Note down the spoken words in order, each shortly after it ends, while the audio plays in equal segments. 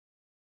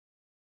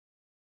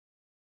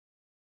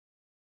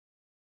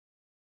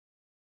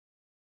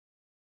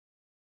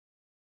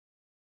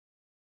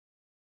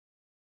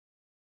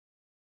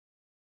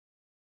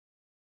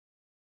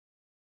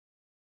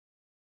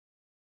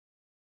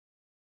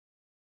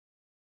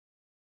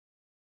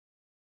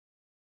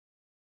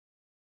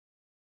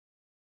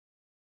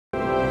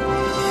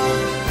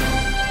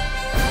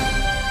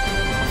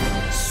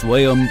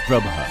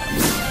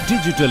SwayamPrabha.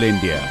 Digital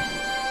India.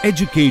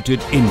 Educated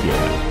India.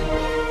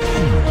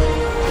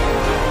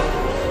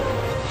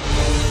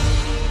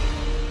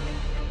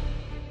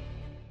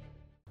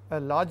 A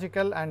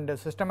logical and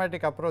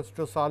systematic approach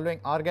to solving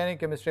organic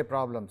chemistry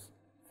problems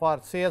for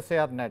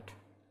CSIR-NET.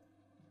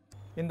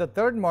 In the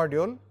third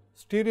module,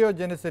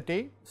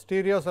 stereogenicity,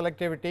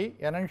 stereoselectivity,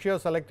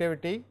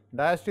 enantioselectivity,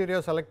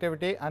 diastereo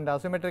selectivity and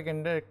asymmetric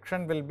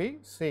induction will be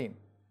seen.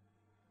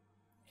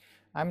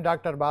 I am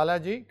Dr.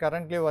 Balaji,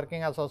 currently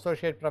working as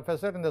Associate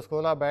Professor in the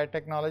School of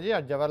Biotechnology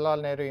at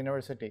Jawaharlal Nehru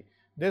University.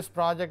 This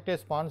project is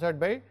sponsored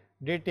by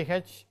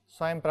DTH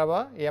Swayam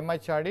Prabha,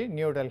 MHRD,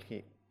 New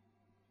Delhi.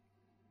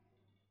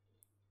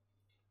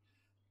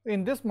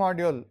 In this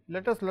module,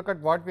 let us look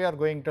at what we are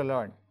going to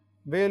learn.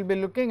 We will be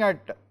looking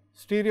at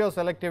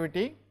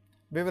stereoselectivity.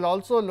 We will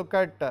also look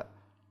at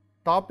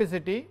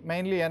topicity,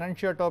 mainly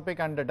enantiotopic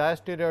and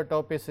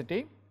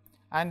diastereotopicity,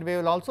 and we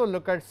will also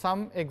look at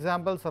some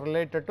examples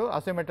related to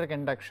asymmetric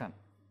induction.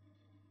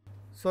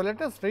 So, let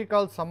us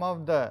recall some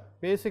of the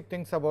basic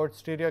things about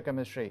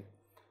stereochemistry.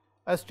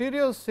 A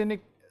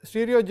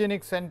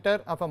stereogenic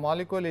center of a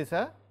molecule is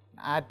an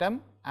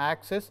atom,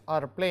 axis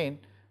or plane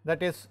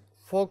that is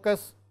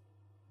focus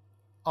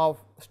of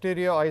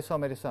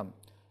stereoisomerism.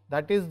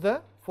 That is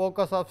the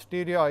focus of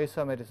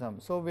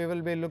stereoisomerism. So, we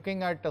will be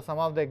looking at some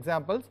of the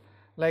examples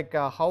like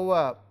how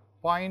a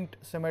point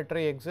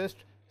symmetry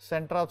exists,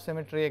 center of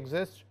symmetry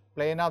exists,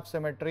 plane of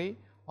symmetry,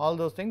 all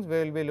those things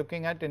we will be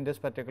looking at in this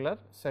particular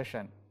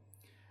session.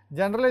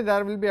 Generally,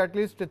 there will be at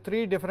least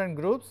 3 different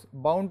groups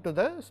bound to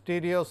the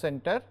stereo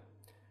center.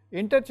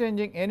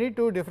 Interchanging any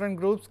 2 different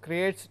groups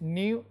creates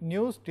new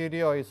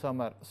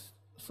stereoisomers.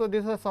 So,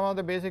 these are some of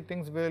the basic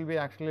things we will be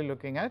actually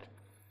looking at.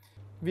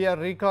 We are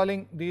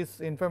recalling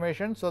these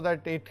information so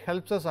that it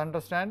helps us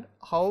understand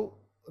how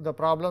the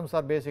problems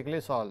are basically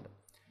solved.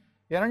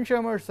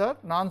 Enantiomers are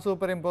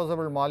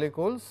non-superimposable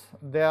molecules.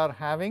 They are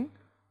having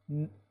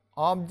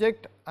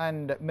object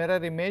and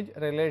mirror image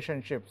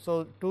relationship.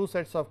 So, 2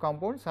 sets of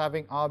compounds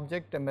having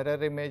object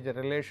mirror image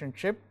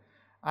relationship,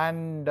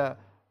 and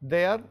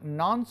they are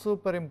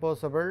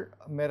non-superimposable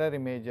mirror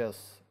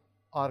images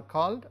are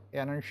called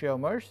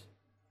enantiomers.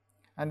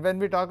 And when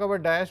we talk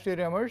about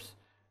diastereomers,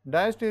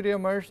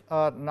 diastereomers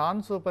are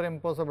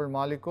non-superimposable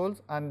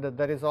molecules and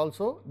there is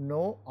also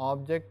no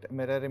object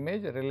mirror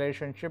image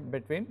relationship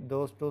between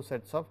those 2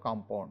 sets of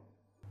compound.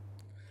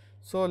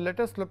 So,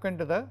 let us look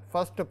into the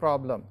first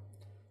problem.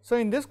 So,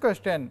 in this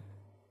question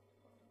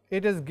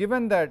it is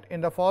given that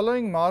in the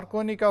following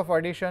Markovnikov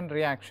addition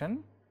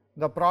reaction,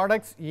 the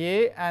products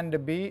A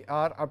and B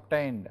are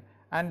obtained,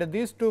 and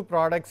these 2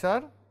 products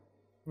are,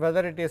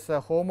 whether it is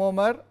a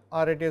homomer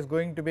or it is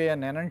going to be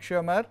an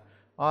enantiomer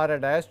or a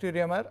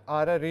diastereomer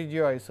or a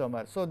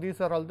regioisomer. So,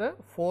 these are all the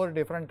 4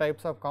 different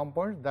types of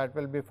compounds that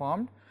will be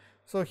formed.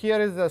 So,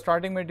 here is the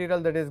starting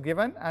material that is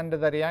given and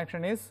the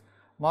reaction is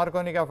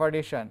Markovnikov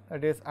addition,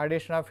 that is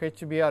addition of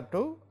HBr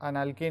to an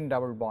alkene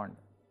double bond.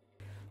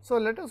 So,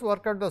 let us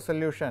work out the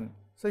solution.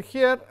 So,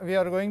 here we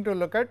are going to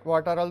look at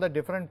what are all the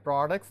different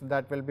products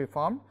that will be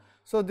formed.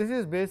 So, this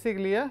is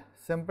basically a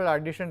simple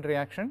addition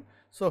reaction.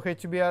 So,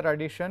 HBr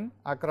addition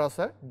across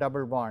a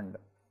double bond.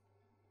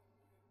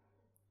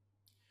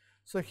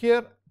 So,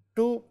 here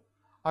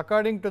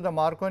according to the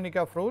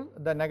Markovnikov rule,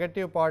 the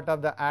negative part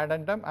of the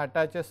addendum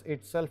attaches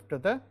itself to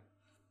the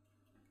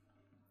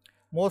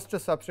most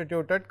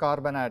substituted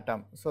carbon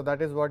atom. So,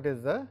 that is what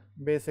is the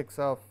basics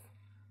of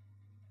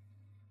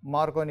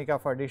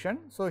Markovnikov addition.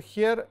 So,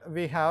 here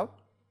we have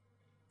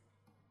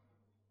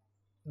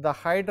the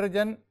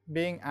hydrogen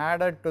being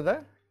added to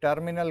the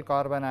terminal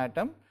carbon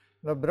atom,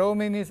 the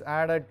bromine is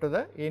added to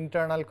the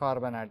internal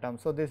carbon atom.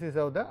 So, this is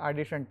how the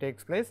addition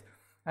takes place.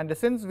 And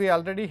since we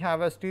already have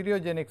a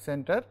stereogenic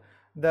center,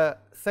 the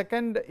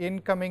second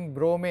incoming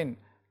bromine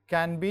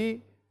can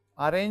be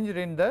arranged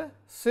in the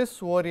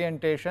cis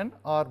orientation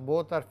or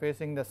both are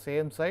facing the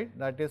same side,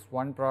 that is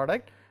one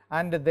product,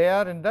 and they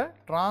are in the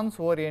trans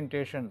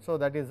orientation. So,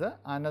 that is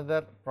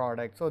another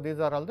product. So, these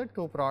are all the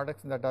 2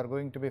 products that are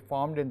going to be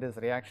formed in this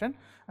reaction,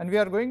 and we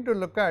are going to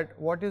look at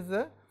what is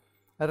the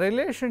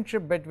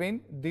relationship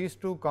between these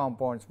 2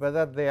 compounds,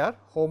 whether they are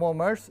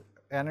homomers,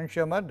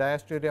 enantiomer,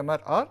 diastereomer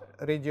or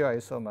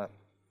regioisomer.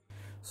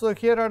 So,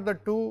 here are the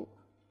 2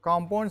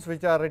 compounds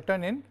which are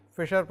written in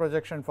Fischer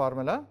projection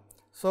formula.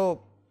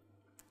 So,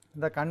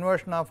 the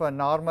conversion of a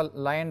normal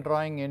line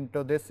drawing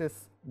into this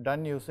is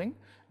done using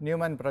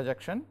Newman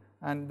projection,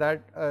 and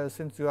that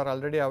since you are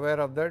already aware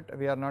of that,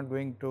 we are not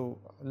going to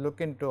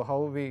look into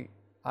how we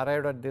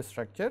arrived at this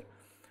structure.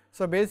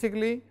 So,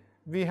 basically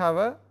we have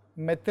a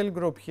methyl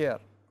group here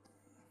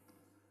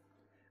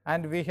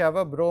and we have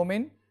a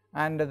bromine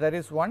and there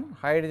is one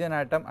hydrogen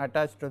atom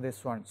attached to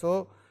this one.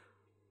 So,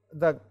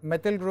 the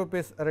methyl group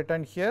is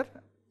written here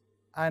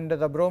and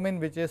the bromine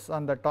which is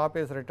on the top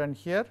is written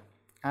here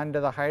and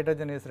the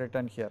hydrogen is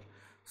written here.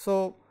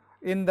 So,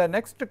 in the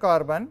next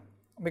carbon,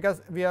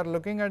 because we are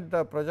looking at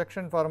the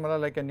projection formula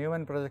like a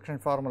Newman projection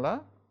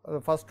formula,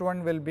 the first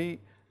one will be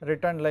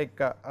written like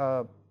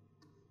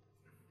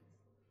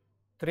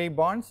 3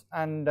 bonds,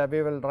 and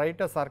we will write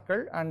a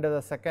circle, and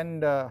the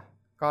second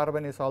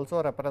carbon is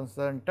also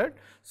represented.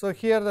 So,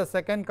 here the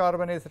second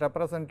carbon is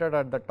represented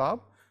at the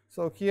top.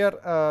 So, here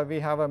we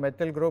have a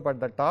methyl group at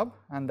the top,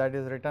 and that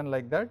is written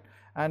like that,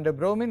 and the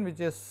bromine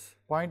which is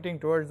pointing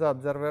towards the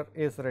observer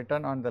is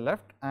written on the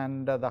left,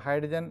 and the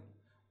hydrogen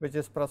which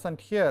is present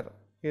here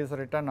is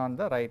written on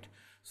the right.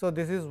 So,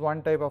 this is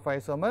one type of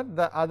isomer.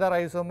 The other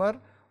isomer,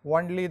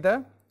 only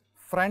the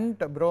front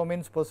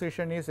bromine's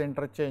position is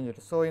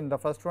interchanged. So, in the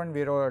first one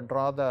we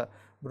draw the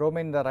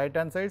bromine in the right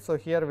hand side. So,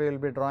 here we will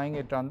be drawing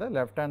it on the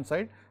left hand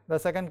side. The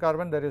second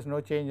carbon, there is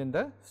no change in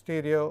the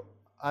stereo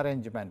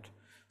arrangement.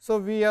 So,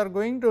 we are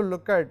going to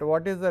look at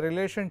what is the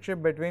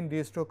relationship between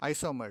these two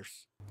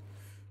isomers.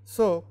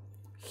 So,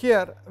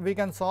 here we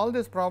can solve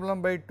this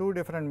problem by two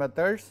different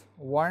methods.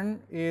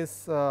 One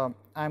is I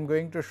am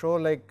going to show,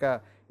 like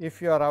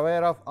if you are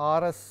aware of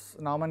RS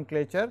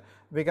nomenclature,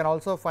 we can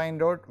also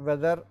find out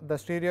whether the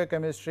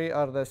stereochemistry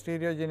or the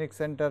stereogenic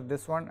center,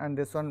 this one and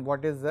this one,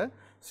 what is the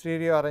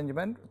stereo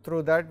arrangement.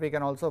 Through that we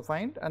can also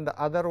find, and the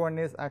other one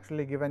is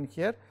actually given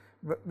here.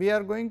 We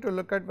are going to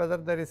look at whether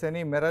there is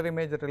any mirror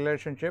image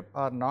relationship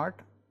or not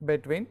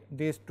between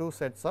these two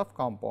sets of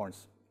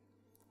compounds.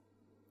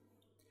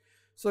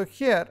 So,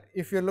 here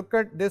if you look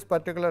at this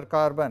particular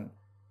carbon,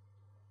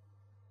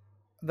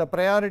 the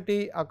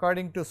priority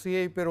according to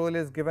CIP rule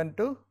is given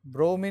to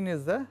bromine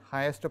is the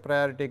highest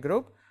priority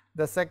group.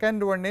 The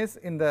second one is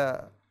in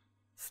the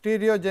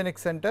stereogenic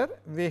center,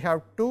 we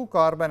have two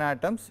carbon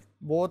atoms,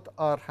 both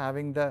are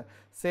having the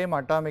same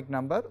atomic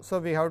number. So,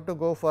 we have to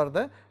go for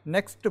the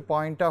next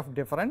point of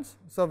difference.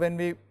 So, when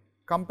we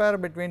compare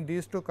between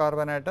these two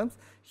carbon atoms,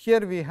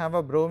 here we have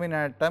a bromine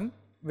atom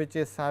which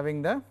is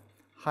having the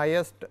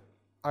highest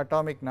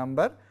atomic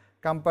number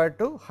compared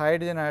to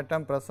hydrogen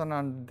atom present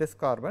on this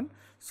carbon.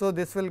 So,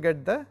 this will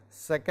get the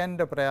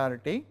second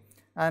priority,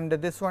 and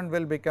this one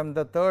will become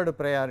the third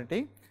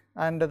priority,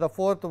 and the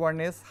fourth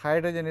one is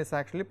hydrogen is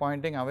actually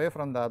pointing away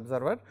from the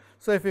observer.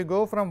 So, if we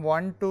go from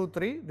 1 to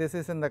 3, this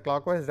is in the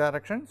clockwise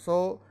direction.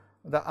 So,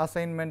 the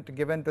assignment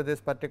given to this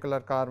particular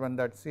carbon,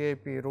 that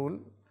CIP rule,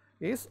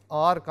 is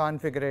R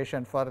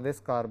configuration for this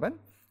carbon.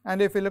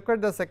 And if you look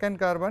at the second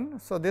carbon,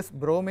 so this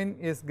bromine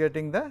is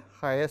getting the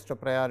highest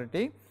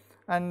priority,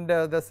 and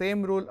the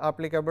same rule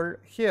applicable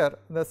here.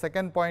 The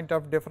second point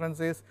of difference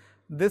is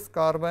this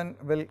carbon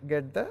will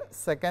get the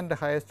second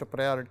highest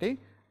priority,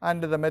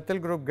 and the methyl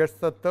group gets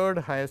the third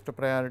highest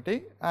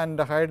priority, and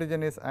the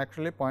hydrogen is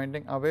actually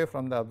pointing away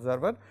from the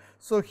observer.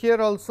 So, here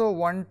also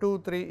 1,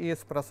 2, 3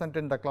 is present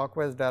in the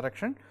clockwise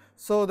direction.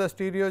 So, the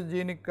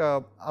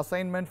stereogenic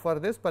assignment for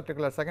this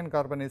particular second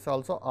carbon is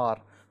also R.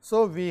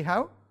 So, we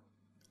have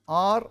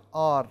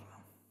RR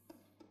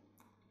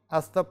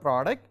as the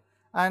product,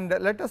 and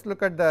let us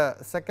look at the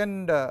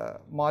second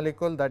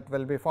molecule that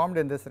will be formed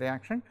in this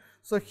reaction.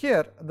 So,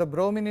 here the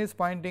bromine is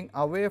pointing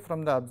away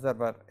from the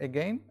observer.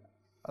 Again,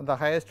 the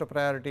highest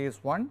priority is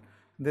 1,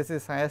 this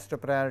is highest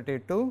priority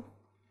 2,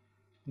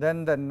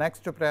 then the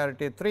next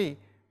priority 3,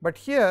 but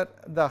here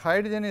the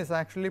hydrogen is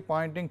actually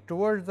pointing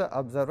towards the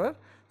observer.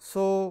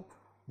 So,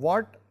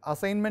 what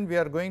assignment we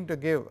are going to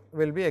give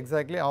will be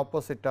exactly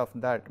opposite of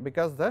that,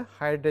 because the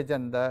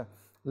hydrogen, the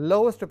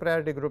lowest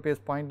priority group, is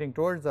pointing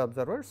towards the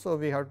observer. So,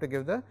 we have to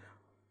give the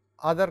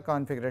other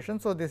configuration.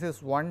 So, this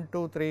is 1,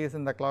 2, 3 is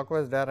in the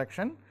clockwise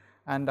direction,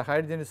 and the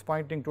hydrogen is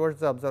pointing towards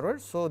the observer.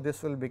 So,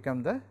 this will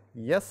become the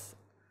S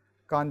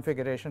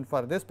configuration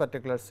for this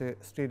particular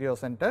stereo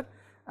center,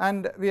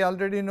 and we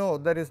already know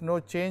there is no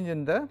change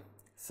in the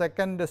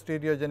second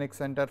stereogenic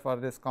center for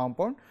this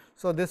compound.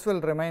 So, this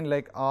will remain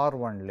like R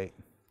only.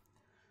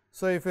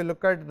 So, if you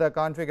look at the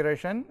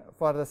configuration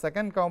for the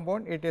second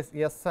compound, it is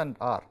S and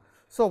R.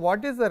 So,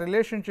 what is the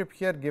relationship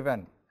here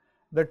given?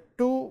 The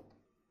two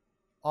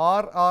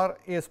RR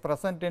is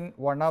present in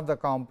one of the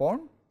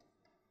compound,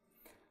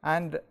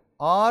 and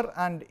R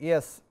and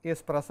S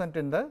is present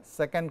in the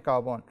second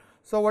compound.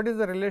 So, what is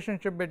the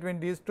relationship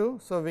between these two?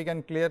 So, we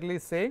can clearly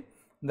say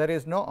there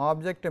is no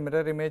object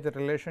mirror image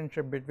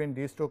relationship between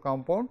these two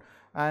compounds,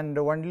 and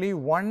only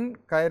one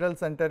chiral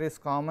center is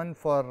common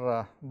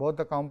for both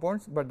the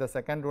compounds, but the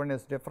second one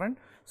is different.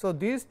 So,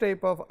 these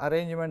type of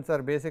arrangements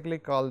are basically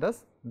called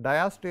as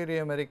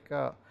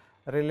diastereomeric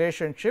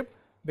relationship,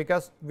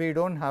 because we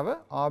do not have a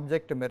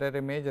object mirror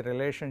image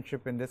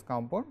relationship in this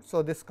compound.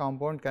 So, this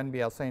compound can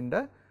be assigned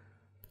a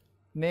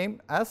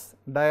name as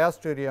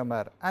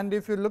diastereomer. And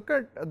if you look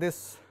at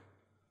this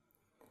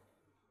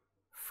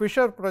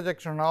Fisher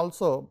projection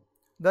also,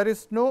 there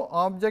is no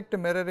object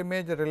mirror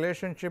image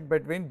relationship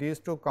between these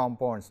two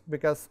compounds,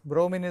 because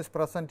bromine is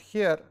present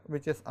here,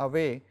 which is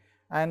away,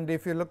 and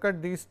if you look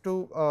at these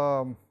two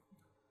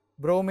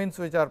bromines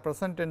which are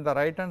present in the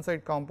right hand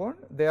side compound,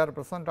 they are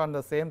present on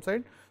the same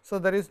side. So,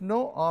 there is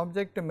no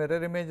object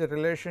mirror image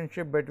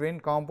relationship between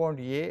compound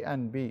A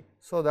and B.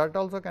 So, that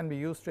also can be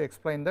used to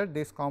explain that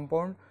these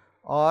compounds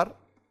are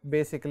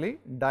basically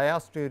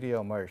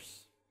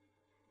diastereomers.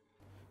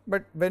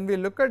 But when we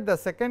look at the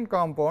second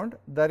compound,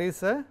 there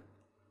is a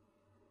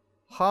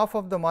half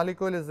of the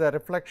molecule is the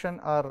reflection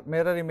or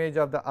mirror image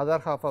of the other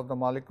half of the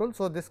molecule.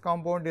 So, this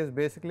compound is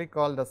basically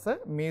called as a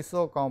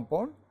meso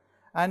compound,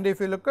 and if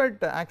you look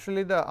at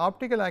actually the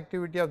optical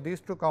activity of these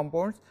two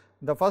compounds,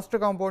 the first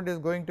compound is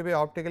going to be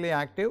optically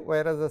active,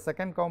 whereas the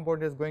second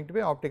compound is going to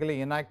be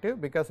optically inactive,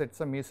 because it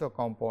is a meso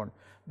compound.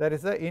 There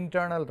is a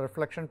internal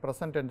reflection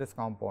present in this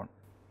compound.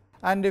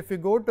 And if you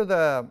go to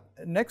the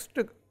next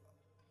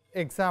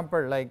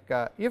example, like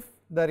if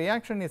the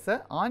reaction is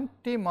a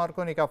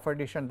anti-Markovnikov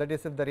addition, that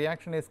is, if the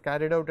reaction is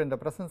carried out in the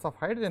presence of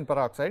hydrogen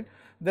peroxide,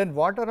 then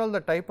what are all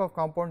the type of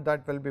compound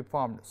that will be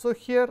formed. So,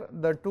 here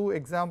the two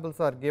examples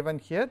are given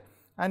here,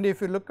 and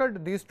if you look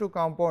at these two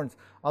compounds,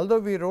 although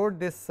we wrote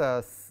this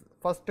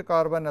first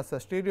carbon as a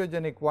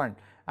stereogenic one,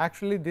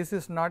 actually this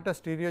is not a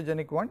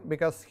stereogenic one,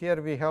 because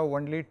here we have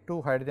only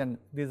two hydrogen.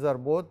 These are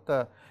both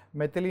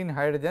methylene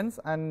hydrogens,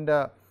 and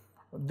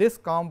this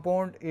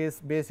compound is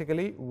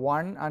basically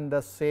one and the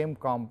same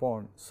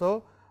compound.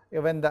 So,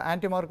 when the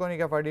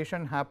anti-Markovnikov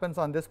addition happens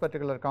on this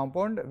particular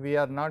compound, we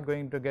are not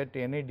going to get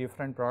any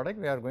different product,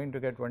 we are going to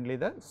get only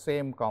the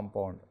same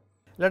compound.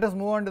 Let us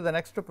move on to the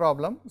next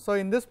problem. So,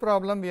 in this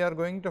problem we are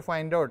going to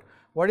find out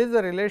what is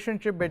the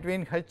relationship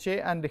between HA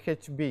and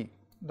HB.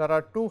 There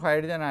are two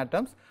hydrogen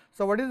atoms.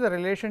 So, what is the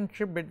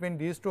relationship between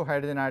these two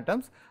hydrogen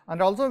atoms,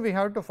 and also we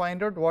have to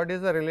find out what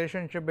is the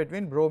relationship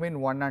between bromine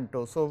 1 and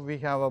 2. So, we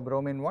have a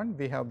bromine 1,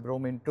 we have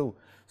bromine 2.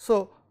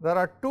 So, there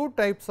are two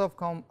types of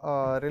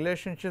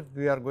relationships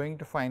we are going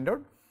to find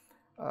out.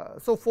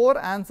 So, 4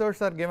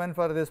 answers are given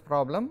for this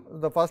problem.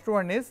 The first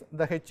one is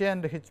the HA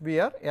and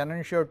HB are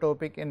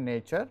enantiotopic in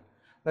nature.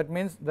 That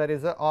means, there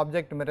is a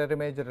object mirror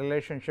image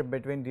relationship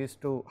between these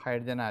two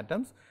hydrogen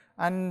atoms,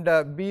 and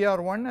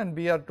Br1 and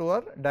Br2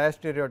 are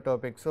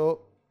diastereotopic.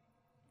 So,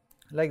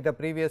 like the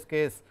previous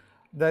case,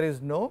 there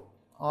is no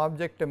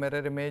object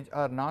mirror image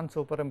or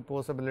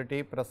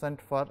non-superimposability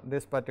present for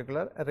this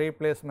particular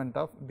replacement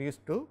of these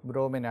two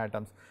bromine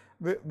atoms.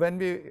 When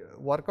we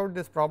work out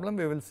this problem,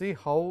 we will see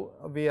how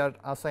we are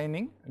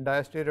assigning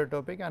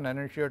diastereotopic and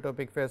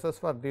enantiotopic phases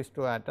for these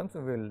two atoms,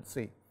 we will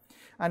see.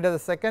 And the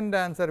second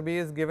answer B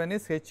is given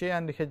is HA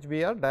and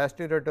HB are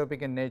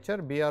diastereotopic in nature,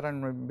 Br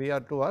and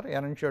Br2 are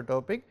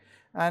enantiotopic,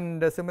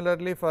 and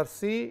similarly for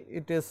C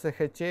it is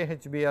HA,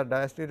 HB are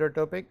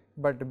diastereotopic,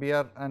 but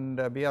Br and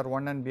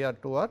Br1 and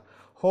Br2 are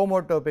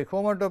homotopic.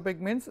 Homotopic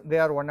means they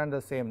are one and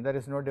the same, there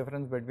is no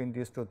difference between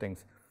these two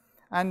things.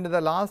 And the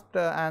last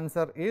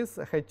answer is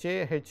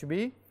HA,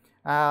 HB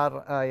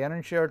are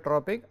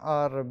enantiotropic,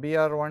 or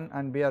Br1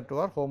 and Br2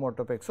 are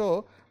homotopic.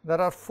 So, there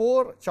are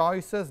 4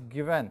 choices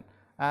given,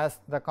 as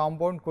the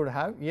compound could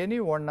have any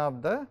one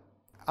of the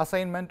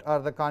assignment or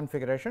the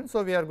configuration.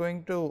 So, we are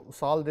going to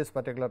solve this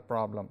particular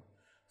problem.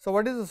 So,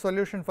 what is the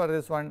solution for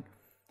this one?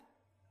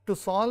 To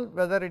solve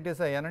whether it is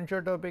a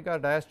enantiotopic or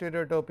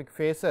diastereotopic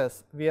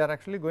phases, we are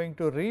actually going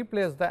to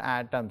replace the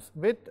atoms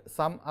with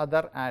some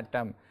other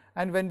atom,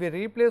 and when we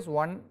replace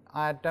one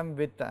atom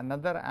with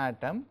another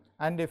atom,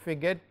 and if we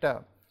get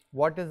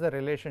what is the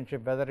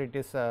relationship, whether it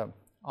is a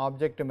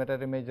object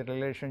mirror image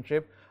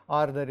relationship,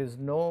 or there is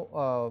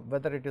no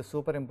whether it is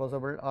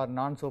superimposable or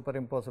non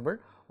superimposable,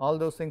 all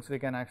those things we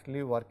can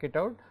actually work it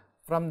out.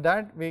 From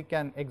that we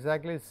can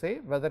exactly say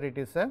whether it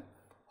is a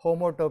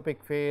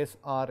homotopic phase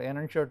or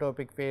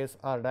enantiotopic phase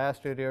or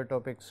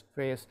diastereotopic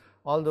phase,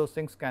 all those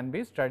things can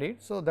be studied.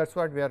 So, that is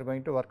what we are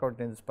going to work out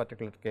in this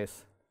particular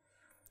case.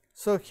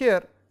 So,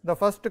 here the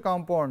first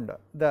compound,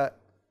 the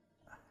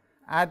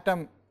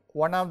atom,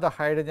 one of the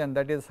hydrogen,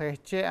 that is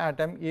HA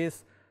atom,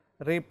 is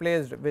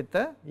replaced with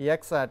a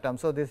X atom.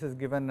 So, this is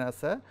given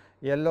as a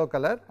yellow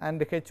color, and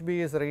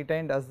HB is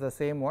retained as the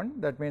same one,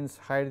 that means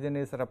hydrogen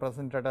is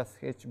represented as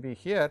HB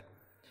here.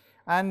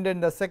 And in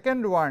the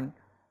second one,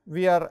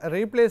 we are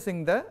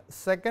replacing the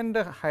second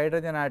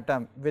hydrogen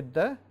atom with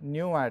the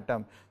new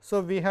atom.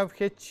 So, we have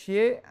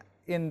HA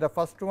in the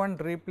first one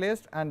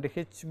replaced and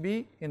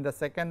HB in the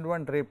second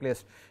one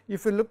replaced.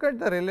 If you look at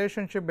the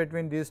relationship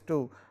between these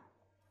two,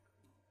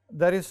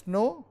 there is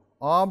no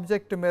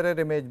object mirror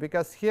image,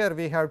 because here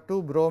we have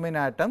 2 bromine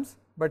atoms,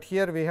 but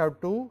here we have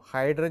 2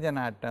 hydrogen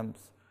atoms,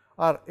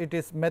 or it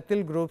is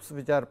methyl groups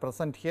which are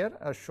present here,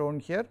 as shown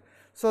here.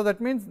 So,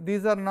 that means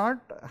these are not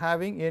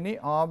having any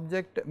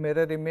object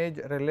mirror image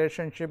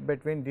relationship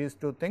between these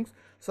two things.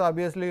 So,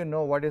 obviously, you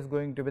know what is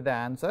going to be the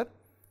answer.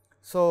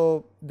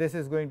 So, this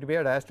is going to be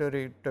a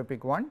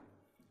diastereotopic one,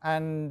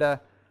 and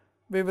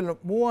we will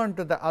move on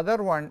to the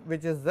other one,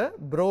 which is the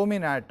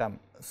bromine atom.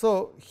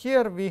 So,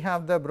 here we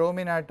have the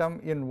bromine atom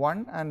in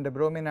 1 and the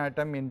bromine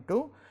atom in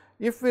 2.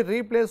 If we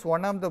replace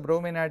one of the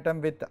bromine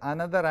atom with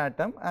another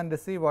atom and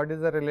see what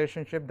is the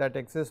relationship that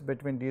exists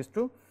between these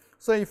two.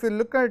 So, if you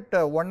look at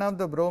one of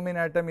the bromine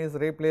atom is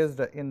replaced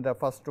in the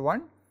first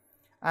one,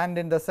 and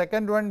in the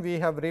second one we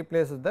have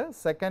replaced the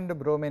second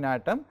bromine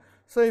atom.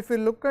 So, if you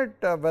look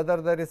at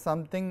whether there is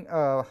something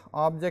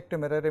object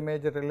mirror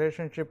image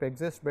relationship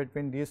exists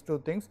between these two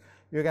things,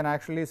 you can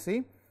actually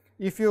see.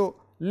 If you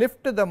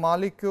lift the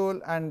molecule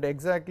and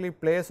exactly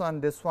place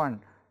on this one,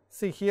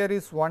 see here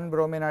is one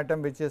bromine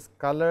atom which is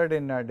colored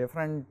in a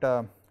different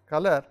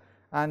color,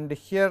 and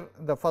here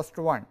the first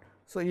one.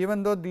 So,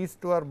 even though these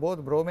two are both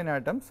bromine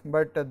atoms,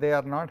 but they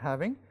are not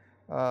having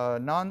they are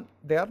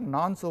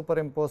non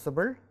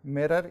superimposable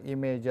mirror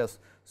images.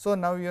 So,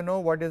 now you know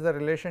what is the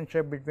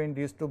relationship between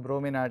these two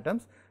bromine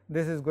atoms.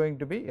 This is going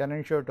to be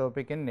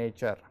enantiotopic in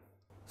nature.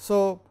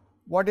 So,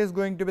 what is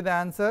going to be the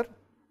answer?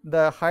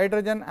 The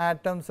hydrogen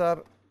atoms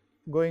are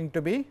going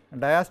to be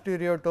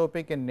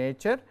diastereotopic in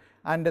nature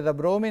and the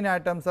bromine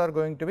atoms are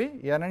going to be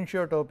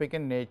enantiotopic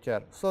in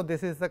nature. So,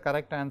 this is the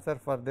correct answer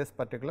for this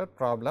particular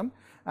problem,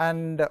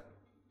 and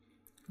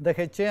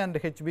the HA and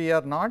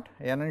HB are not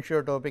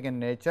enantiotopic in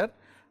nature.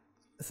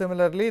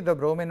 Similarly, the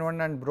bromine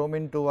 1 and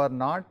bromine 2 are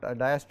not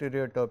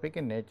diastereotopic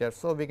in nature.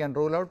 So, we can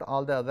rule out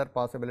all the other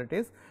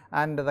possibilities,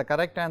 and the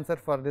correct answer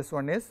for this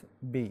one is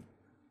B.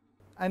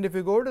 And if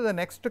we go to the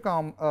next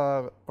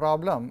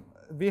problem,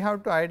 we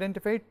have to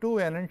identify two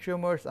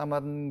enantiomers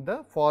among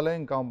the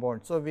following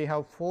compounds. So, we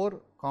have 4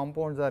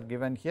 compounds are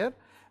given here.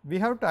 We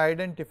have to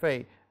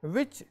identify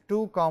which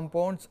 2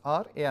 compounds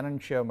are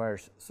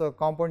enantiomers. So,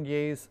 compound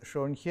A is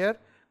shown here,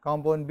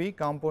 compound B,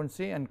 compound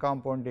C and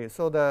compound D.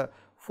 So, the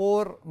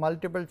 4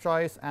 multiple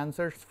choice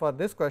answers for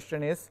this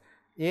question is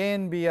A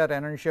and B are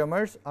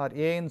enantiomers, or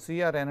A and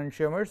C are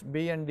enantiomers,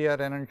 B and D are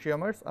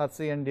enantiomers, or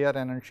C and D are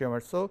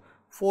enantiomers. So,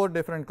 4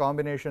 different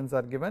combinations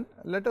are given.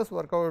 Let us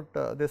work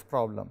out this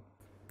problem.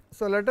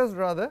 So, let us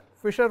draw the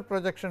Fisher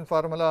projection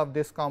formula of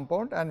this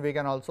compound and we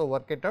can also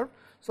work it out.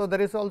 So,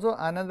 there is also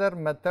another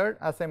method,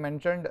 as I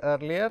mentioned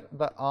earlier,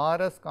 the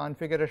RS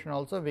configuration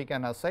also we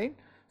can assign.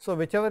 So,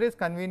 whichever is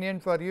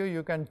convenient for you,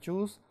 you can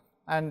choose,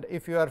 and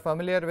if you are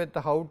familiar with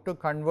how to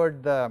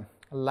convert the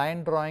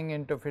line drawing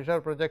into Fisher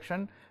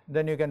projection,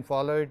 then you can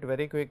follow it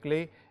very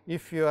quickly.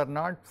 If you are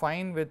not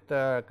fine with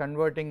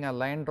converting a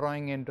line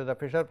drawing into the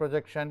Fisher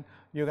projection,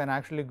 you can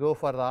actually go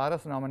for the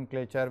RS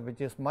nomenclature,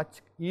 which is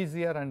much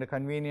easier and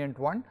convenient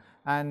one,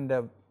 and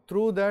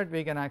through that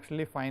we can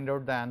actually find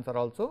out the answer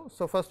also.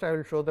 So, first I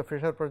will show the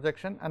Fisher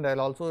projection and I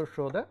will also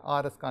show the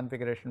RS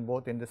configuration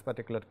both in this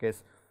particular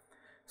case.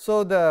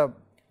 So, the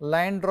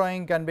line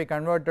drawing can be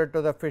converted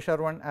to the Fisher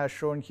one as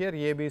shown here,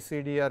 A, B,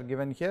 C, D are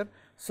given here.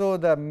 So,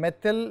 the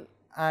methyl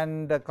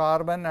and the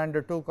carbon and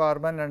the 2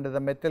 carbon and the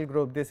methyl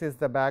group, this is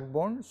the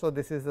backbone. So,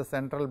 this is the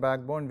central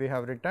backbone we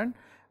have written,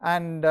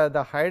 and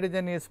the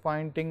hydrogen is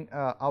pointing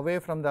away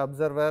from the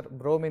observer,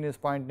 bromine is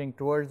pointing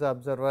towards the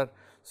observer.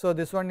 So,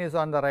 this one is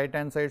on the right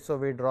hand side. So,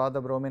 we draw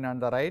the bromine on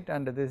the right,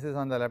 and this is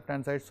on the left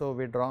hand side. So,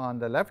 we draw on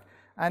the left,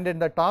 and in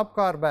the top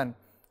carbon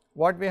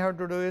what we have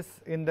to do is,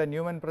 in the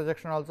Newman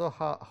projection also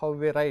how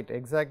we write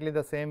exactly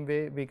the same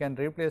way we can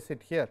replace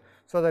it here.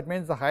 So, that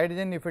means the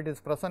hydrogen, if it is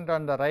present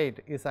on the right,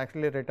 is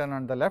actually written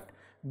on the left,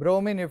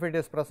 bromine if it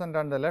is present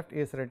on the left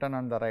is written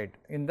on the right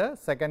in the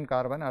second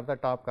carbon or the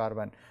top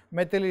carbon,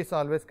 methyl is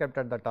always kept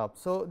at the top.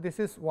 So, this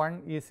is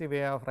one easy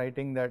way of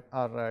writing that,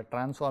 or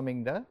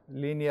transforming the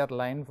linear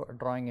line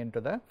drawing into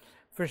the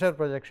Fisher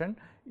projection.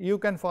 You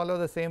can follow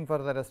the same for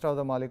the rest of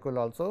the molecule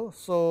also.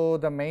 So,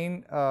 the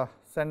main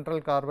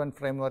central carbon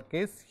framework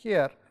is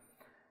here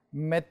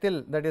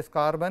methyl, that is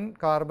carbon,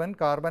 carbon,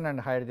 carbon and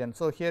hydrogen.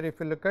 So, here if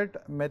you look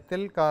at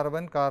methyl,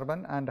 carbon,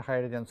 carbon and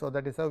hydrogen. So,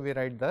 that is how we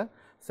write the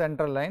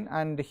central line,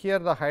 and here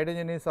the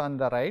hydrogen is on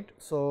the right.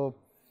 So,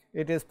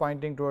 it is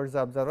pointing towards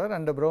the observer,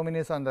 and the bromine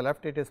is on the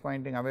left, it is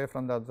pointing away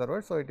from the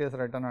observer. So, it is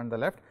written on the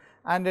left,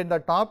 and in the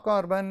top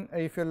carbon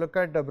if you look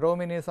at the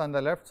bromine is on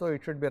the left. So,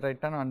 it should be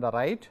written on the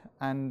right,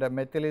 and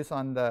methyl is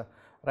on the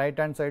right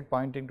hand side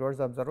pointing towards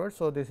the observer.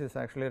 So, this is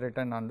actually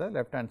written on the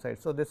left hand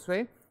side. So, this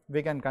way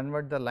we can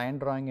convert the line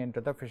drawing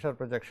into the Fisher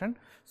projection.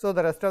 So,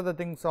 the rest of the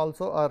things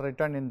also are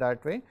written in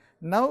that way.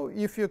 Now,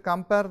 if you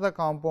compare the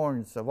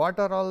compounds, what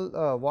are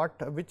all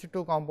which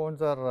 2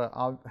 compounds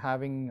are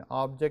having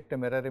object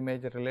mirror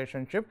image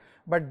relationship,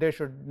 but they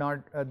should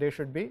not they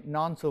should be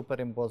non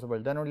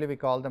superimposable, then only we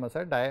call them as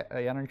a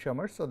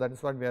enantiomers. So, that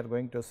is what we are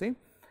going to see.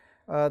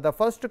 The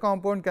first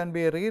compound can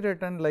be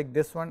rewritten like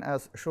this one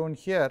as shown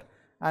here,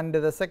 and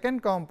the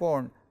second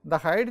compound, the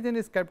hydrogen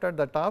is kept at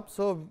the top.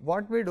 So,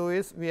 what we do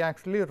is we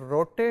actually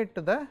rotate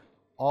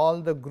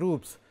all the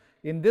groups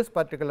in this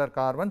particular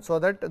carbon, so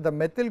that the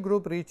methyl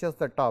group reaches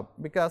the top,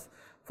 because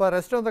for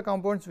rest of the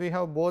compounds we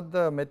have both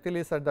the methyl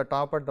is at the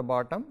top at the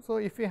bottom. So,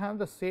 if we have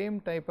the same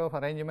type of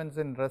arrangements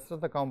in rest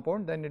of the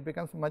compound, then it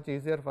becomes much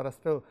easier for us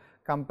to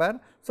compare.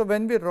 So,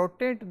 when we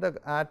rotate the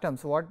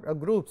atoms, what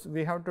groups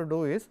we have to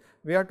do is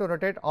we have to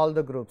rotate all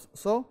the groups.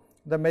 So,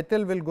 the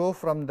methyl will go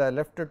from the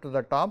left to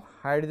the top,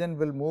 hydrogen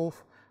will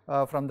move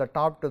from the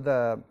top to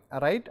the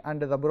right,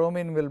 and the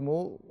bromine will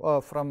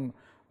move from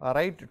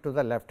right to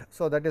the left.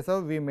 So, that is how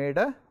we made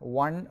a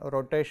one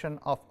rotation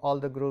of all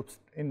the groups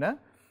in a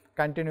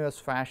continuous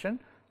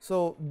fashion.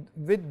 So,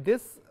 with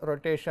this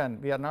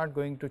rotation we are not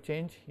going to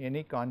change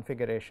any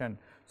configuration.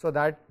 So,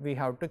 that we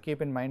have to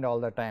keep in mind all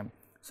the time.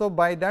 So,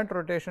 by that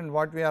rotation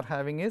what we are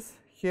having is,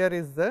 here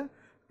is the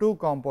 2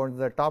 compounds,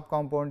 the top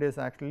compound is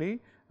actually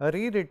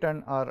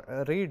rewritten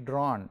or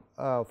redrawn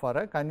for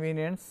a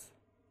convenience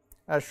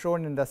as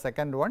shown in the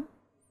second one.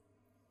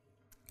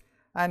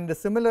 and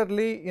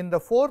similarly in the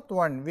fourth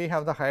one we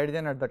have the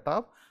hydrogen at the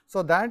top.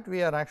 So, that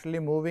we are actually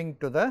moving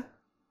to the,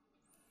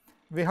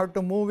 we have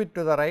to move it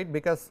to the right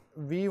because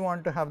we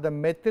want to have the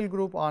methyl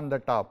group on the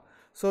top.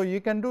 So,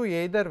 you can do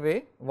either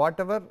way,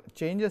 whatever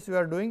changes you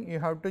are doing you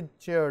have to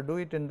do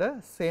it in the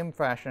same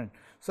fashion.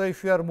 So,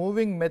 if you are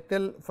moving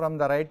methyl from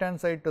the right hand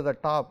side to the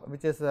top,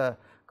 which is a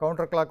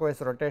counterclockwise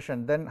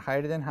rotation, then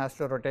hydrogen has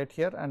to rotate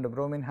here and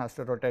bromine has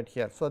to rotate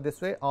here. So, this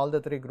way all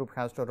the three group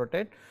has to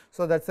rotate.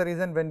 So, that is the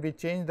reason when we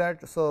change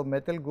that. So,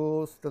 methyl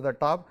goes to the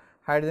top,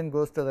 hydrogen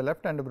goes to the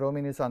left and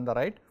bromine is on the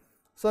right.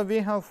 So, we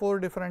have 4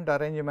 different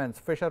arrangements,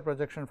 Fisher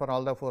projection for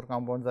all the 4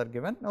 compounds are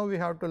given. Now, we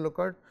have to look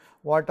at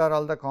what are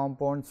all the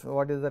compounds,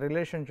 what is the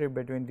relationship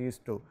between these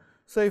two.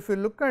 So, if you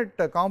look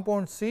at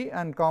compound C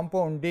and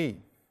compound D,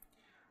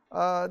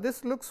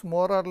 this looks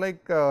more or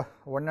like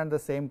one and the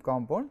same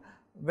compound.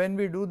 When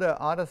we do the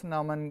RS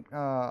Norman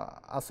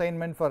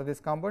assignment for this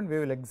compound, we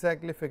will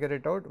exactly figure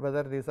it out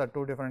whether these are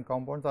 2 different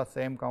compounds or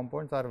same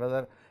compounds or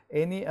whether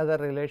any other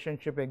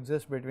relationship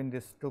exists between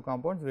these 2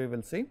 compounds, we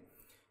will see.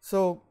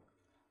 So,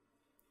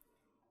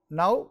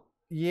 now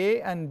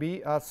A and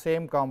B are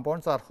same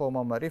compounds or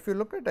homomer. If you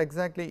look at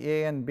exactly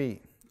A and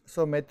B,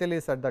 so methyl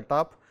is at the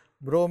top,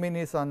 bromine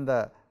is on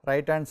the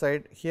right hand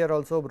side, here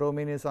also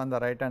bromine is on the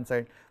right hand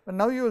side. But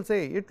now you will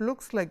say it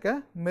looks like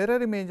a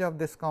mirror image of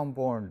this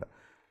compound,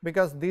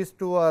 because these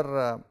two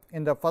are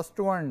in the first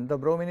one the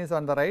bromine is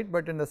on the right,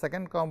 but in the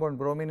second compound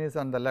bromine is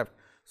on the left.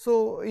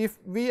 So, if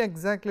we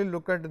exactly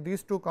look at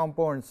these 2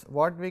 compounds,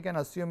 what we can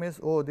assume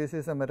is, oh, this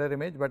is a mirror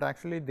image, but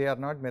actually they are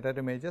not mirror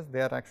images, they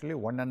are actually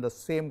one and the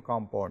same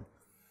compound.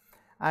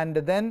 And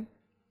then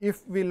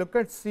if we look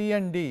at C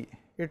and D,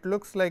 it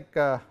looks like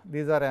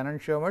these are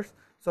enantiomers.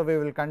 So, we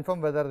will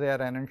confirm whether they are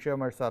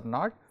enantiomers or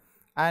not.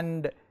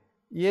 And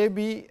A,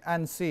 B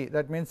and C,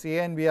 that means A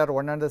and B are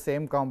one and the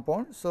same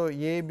compound. So,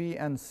 A, B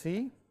and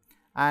C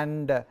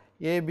and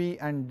A, B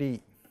and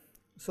D.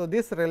 So,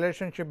 this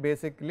relationship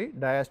basically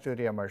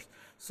diastereomers.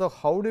 So,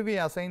 how do we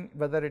assign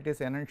whether it is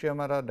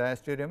enantiomer or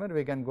diastereomer?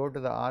 We can go to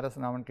the RS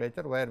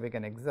nomenclature where we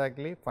can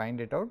exactly find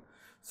it out.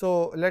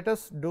 So, let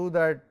us do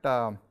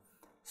that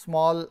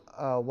small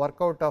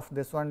workout of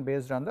this one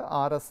based on the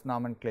RS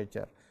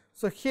nomenclature.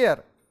 So,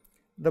 here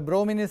the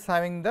bromine is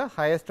having the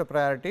highest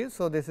priority.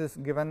 So, this is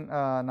given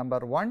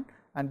number 1,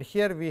 and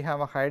here we have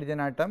a hydrogen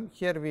atom,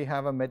 here we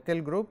have a methyl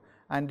group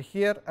and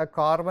here a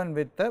carbon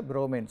with the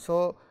bromine.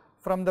 So,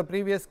 from the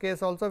previous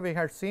case also we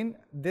had seen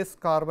this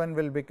carbon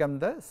will become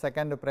the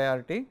second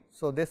priority.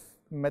 So, this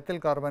methyl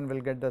carbon will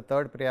get the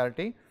third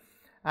priority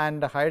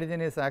and the hydrogen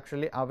is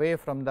actually away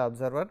from the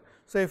observer.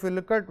 So, if you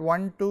look at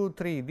 1, 2,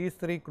 3, these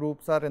 3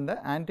 groups are in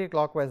the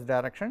anti-clockwise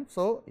direction.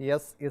 So,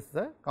 S is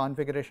the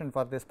configuration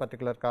for this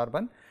particular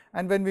carbon,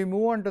 and when we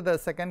move on to the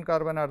second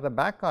carbon or the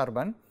back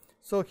carbon,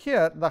 so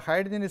here the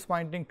hydrogen is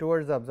pointing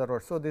towards the observer.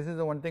 So, this is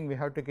the one thing we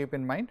have to keep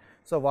in mind.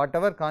 So,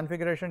 whatever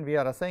configuration we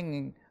are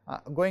assigning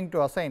going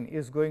to assign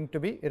is going to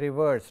be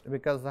reversed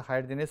because the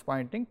hydrogen is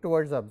pointing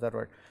towards the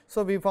observer.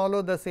 So, we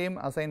follow the same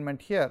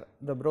assignment here,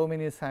 the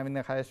bromine is having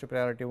the highest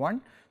priority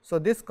 1. So,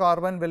 this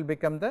carbon will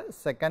become the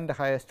second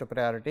highest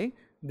priority,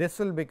 this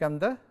will become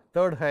the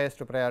third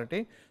highest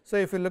priority. So,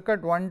 if you look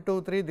at 1,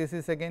 2, 3, this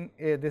is again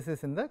this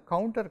is in the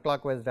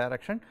counterclockwise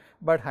direction,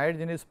 but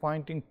hydrogen is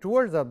pointing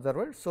towards the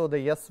observer. So,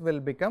 the S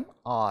will become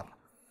R.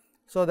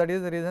 So, that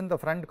is the reason the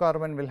front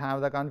carbon will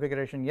have the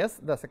configuration S,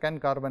 the second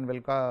carbon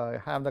will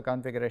have the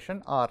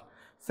configuration R.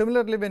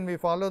 Similarly, when we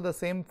follow the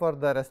same for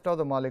the rest of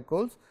the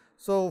molecules,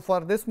 so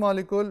for this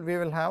molecule we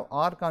will have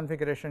R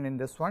configuration in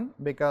this one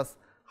because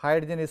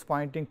hydrogen is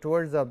pointing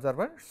towards the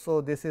observer.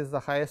 So, this is the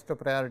highest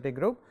priority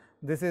group,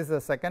 this is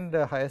the second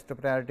highest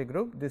priority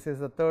group, this is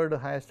the third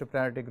highest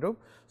priority group.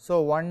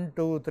 So, 1,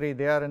 2, 3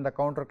 they are in the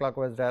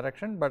counterclockwise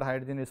direction, but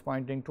hydrogen is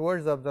pointing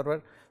towards the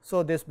observer.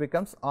 So, this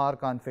becomes R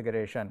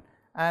configuration.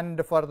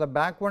 And for the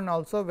back one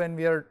also, when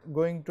we are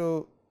going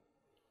to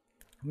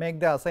make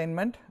the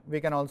assignment, we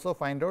can also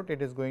find out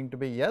it is going to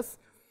be yes.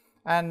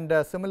 And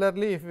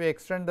similarly, if we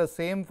extend the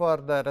same for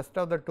the rest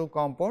of the 2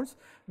 compounds,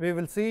 we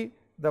will see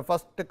the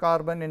first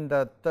carbon in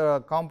the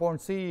compound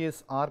C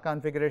is R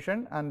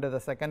configuration and the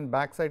second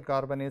backside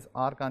carbon is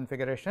R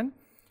configuration,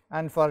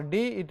 and for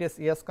D it is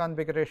S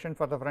configuration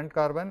for the front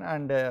carbon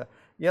and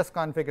S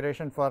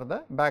configuration for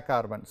the back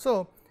carbon.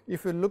 So,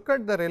 if you look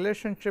at the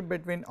relationship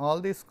between all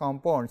these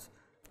compounds,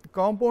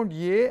 compound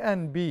A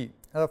and B,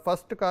 the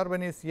first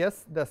carbon is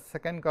S, the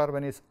second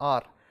carbon is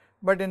R,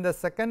 but in the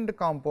second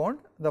compound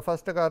the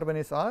first carbon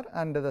is R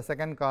and the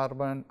second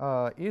carbon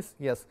is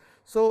S.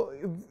 So,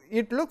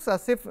 it looks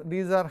as if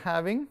these are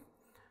having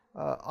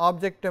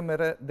object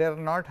mirror, they are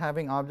not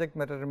having object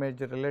mirror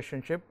image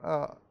relationship.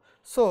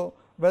 So,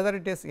 whether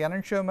it is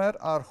enantiomer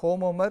or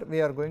homomer, we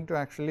are going to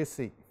actually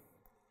see.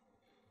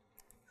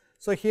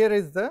 So, here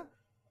is the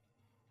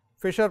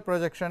Fisher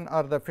projection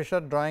or the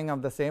Fisher drawing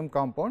of the same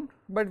compound,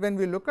 but when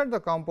we look at the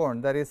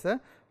compound, there is a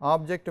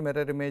object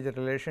mirror image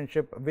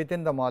relationship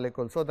within the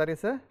molecule. So, there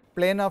is a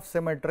plane of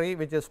symmetry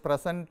which is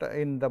present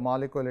in the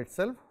molecule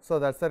itself. So,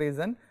 that is the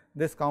reason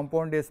this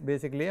compound is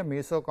basically a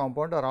meso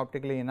compound or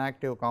optically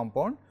inactive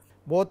compound.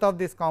 Both of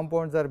these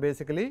compounds are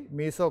basically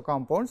meso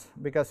compounds,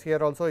 because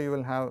here also you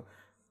will have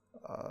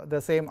the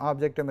same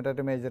object to mirror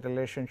image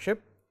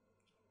relationship,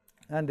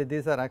 and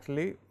these are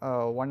actually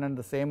one and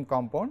the same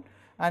compound.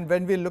 And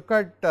when we look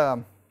at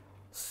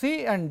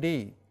C and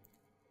D,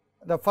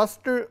 the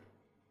first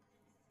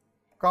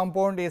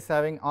compound is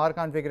having R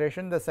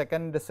configuration, the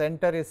second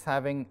center is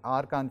having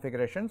R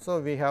configuration. So,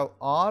 we have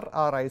R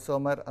or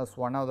isomer as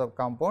one of the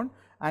compound,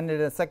 and in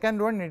the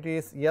second one it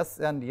is S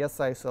and S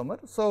isomer.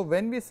 So,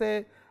 when we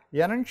say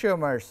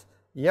enantiomers,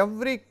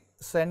 every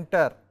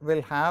center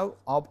will have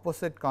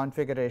opposite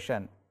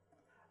configuration.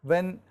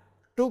 When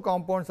two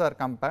compounds are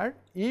compared,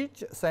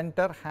 each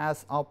center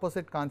has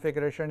opposite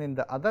configuration in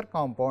the other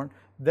compound,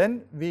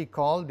 then we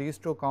call these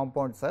two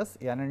compounds as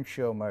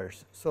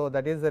enantiomers. So,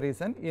 that is the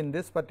reason in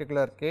this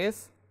particular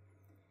case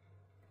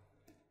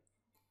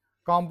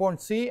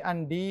compound C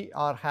and D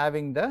are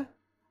having the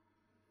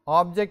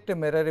object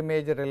mirror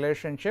image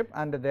relationship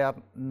and they are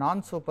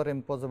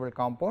non-superimposable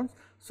compounds.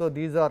 So,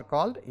 these are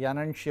called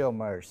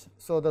enantiomers.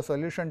 So, the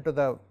solution to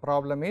the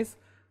problem is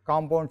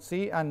compound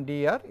C and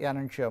D are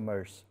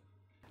enantiomers.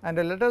 And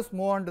let us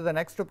move on to the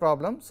next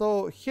problem.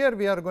 So, here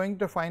we are going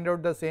to find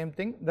out the same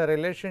thing, the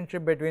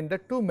relationship between the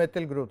two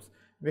methyl groups.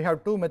 We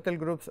have two methyl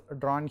groups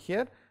drawn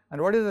here,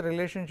 and what is the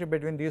relationship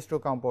between these two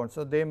compounds?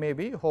 So, they may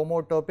be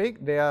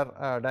homotopic, they are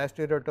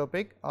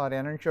diastereotopic or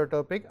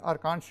enantiotopic or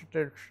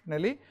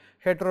constitutionally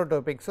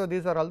heterotopic. So,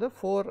 these are all the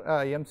 4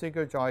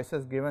 MCQ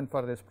choices given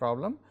for this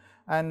problem,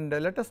 and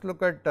let us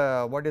look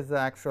at what is the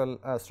actual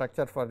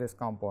structure for this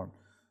compound.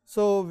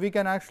 So, we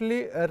can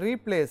actually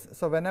replace.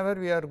 So, whenever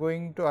we are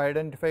going to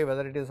identify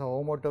whether it is a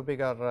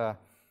homotopic or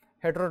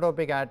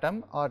heterotopic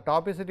atom or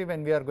topicity,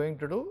 when we are going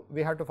to do,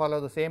 we have to follow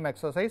the same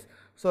exercise.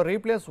 So,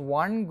 replace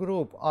one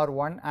group or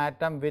one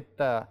atom with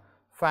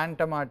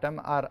phantom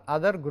atom or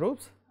other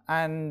groups,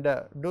 and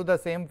do the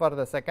same for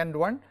the second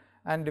one,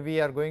 and we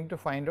are going to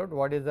find out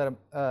what is the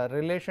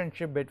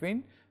relationship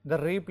between the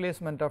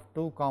replacement of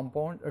two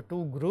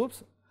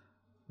groups.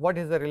 What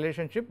is the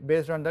relationship?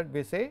 Based on that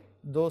we say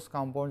those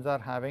compounds are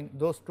having,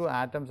 those two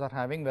atoms are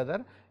having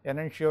whether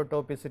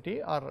enantiotopicity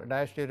or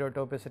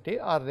diastereotopicity,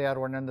 or they are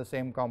one and the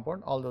same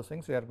compound, all those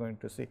things we are going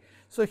to see.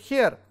 So,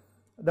 here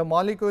the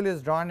molecule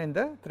is drawn in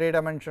the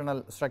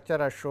 3-dimensional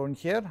structure as shown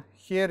here.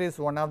 Here is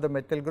one of the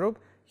methyl group,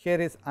 here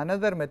is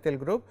another methyl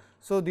group.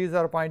 So, these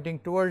are pointing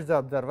towards the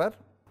observer.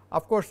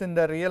 Of course, in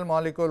the real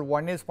molecule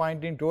one is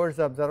pointing towards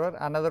the observer,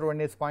 another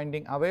one is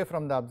pointing away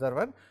from the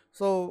observer.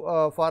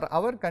 So, for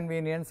our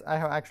convenience I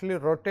have actually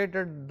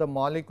rotated the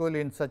molecule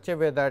in such a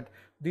way that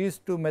these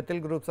two methyl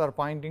groups are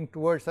pointing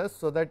towards us,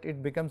 so that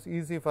it becomes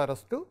easy for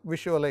us to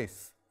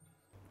visualize.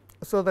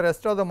 So, the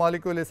rest of the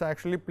molecule is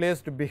actually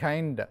placed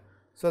behind,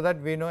 so that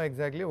we know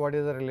exactly what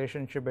is the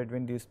relationship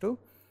between these two.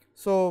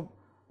 So,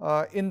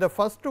 in the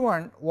first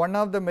one, one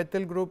of the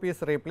methyl group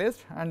is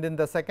replaced, and in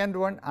the second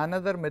one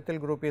another methyl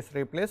group is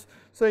replaced.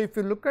 So, if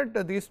you look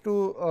at these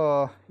two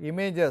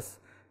images,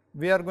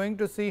 we are going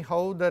to see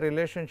how the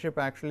relationship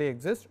actually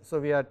exists. So,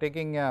 we are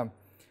taking a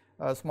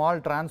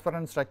small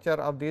transparent structure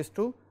of these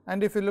two,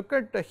 and if you look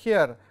at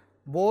here,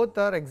 both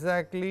are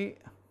exactly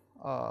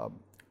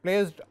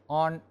placed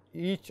on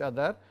each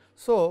other.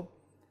 So,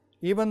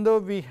 even though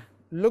we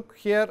look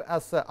here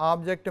as a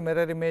object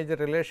mirror image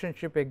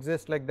relationship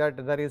exists like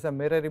that, there is a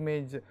mirror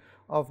image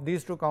of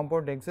these two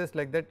compounds exists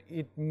like that,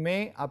 it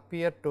may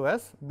appear to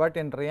us, but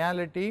in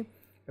reality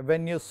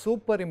when you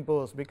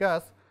superimpose,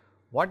 because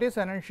what is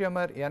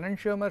enantiomer?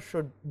 Enantiomer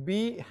should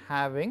be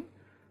having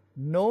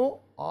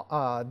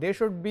they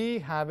should be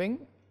having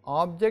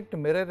object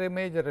mirror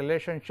image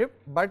relationship,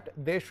 but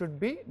they should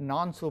be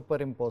non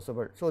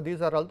superimposable. So,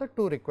 these are all the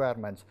two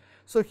requirements.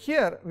 So,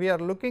 here we are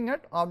looking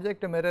at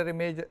object mirror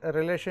image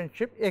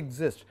relationship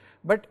exists,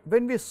 but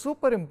when we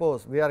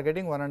superimpose we are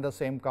getting one and the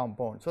same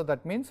compound. So,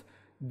 that means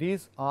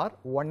these are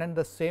one and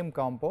the same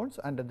compounds,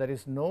 and there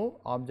is no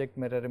object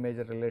mirror image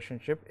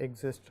relationship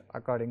exists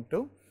according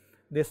to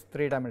this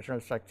 3-dimensional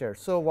structure.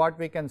 So, what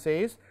we can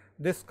say is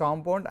this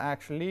compound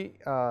actually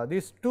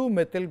these two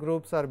methyl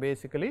groups are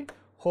basically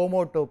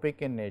homotopic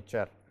in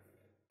nature.